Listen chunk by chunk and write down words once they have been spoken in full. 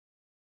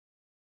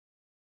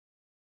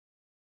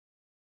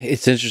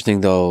It's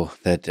interesting, though,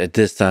 that at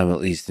this time, at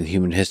least in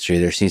human history,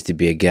 there seems to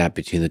be a gap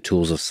between the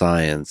tools of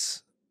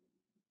science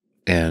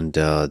and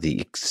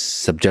the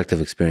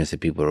subjective experience that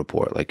people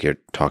report, like you're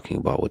talking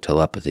about with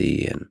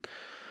telepathy. And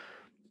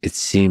it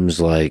seems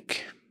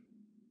like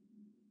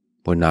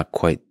we're not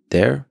quite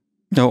there.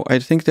 No, I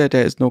think that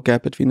there is no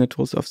gap between the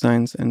tools of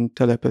science and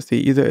telepathy.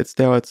 Either it's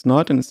there or it's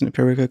not, and it's an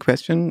empirical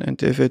question.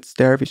 And if it's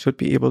there, we should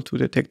be able to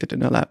detect it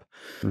in a lab.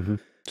 Mm-hmm.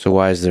 So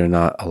why is there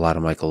not a lot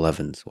of Michael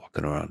Levins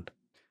walking around?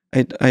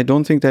 I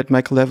don't think that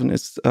Michael Levin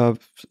is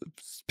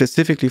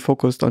specifically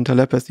focused on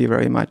telepathy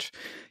very much.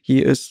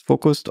 He is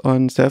focused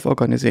on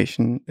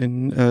self-organization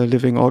in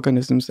living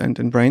organisms and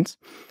in brains,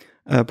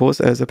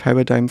 both as a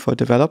paradigm for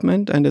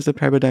development and as a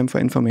paradigm for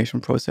information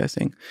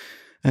processing.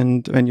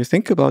 And when you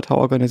think about how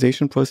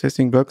organization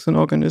processing works in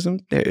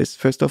organisms, there is,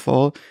 first of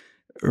all,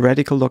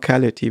 radical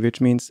locality,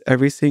 which means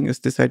everything is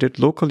decided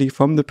locally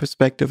from the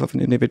perspective of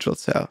an individual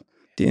cell.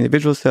 The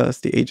individual cell is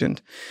the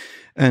agent.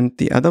 And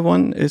the other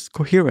one is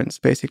coherence.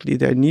 Basically,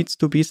 there needs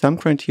to be some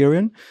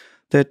criterion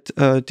that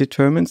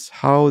determines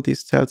how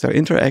these cells are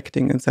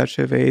interacting in such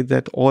a way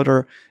that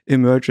order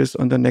emerges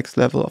on the next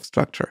level of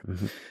structure.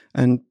 Mm-hmm.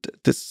 And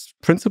this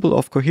principle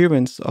of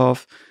coherence,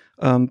 of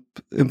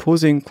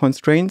imposing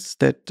constraints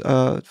that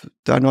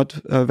are not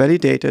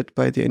validated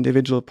by the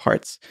individual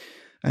parts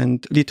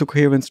and lead to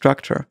coherent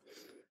structure,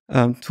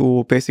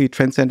 to basically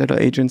transcendental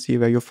agency,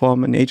 where you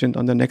form an agent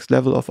on the next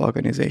level of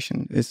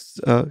organization,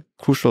 is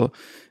crucial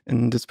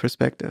in this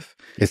perspective.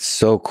 It's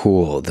so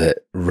cool that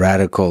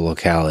radical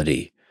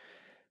locality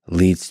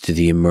leads to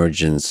the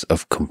emergence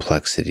of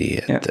complexity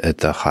at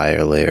the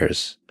higher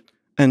layers.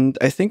 And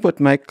I think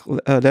what Michael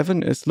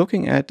Levin is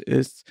looking at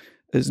is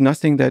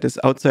nothing that is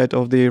outside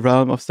of the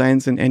realm of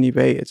science in any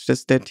way. It's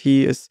just that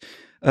he is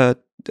a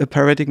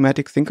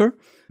paradigmatic thinker,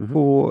 mm-hmm.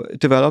 who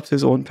develops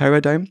his own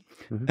paradigm.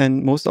 Mm-hmm.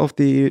 And most of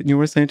the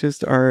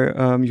neuroscientists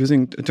are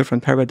using a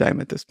different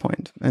paradigm at this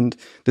point. And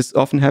this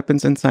often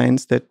happens in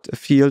science, that a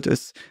field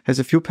has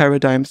a few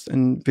paradigms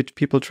in which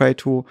people try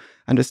to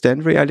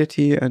understand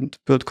reality and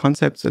build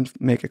concepts and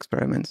make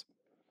experiments.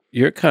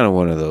 You're kind of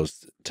one of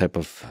those type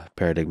of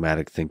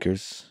paradigmatic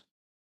thinkers.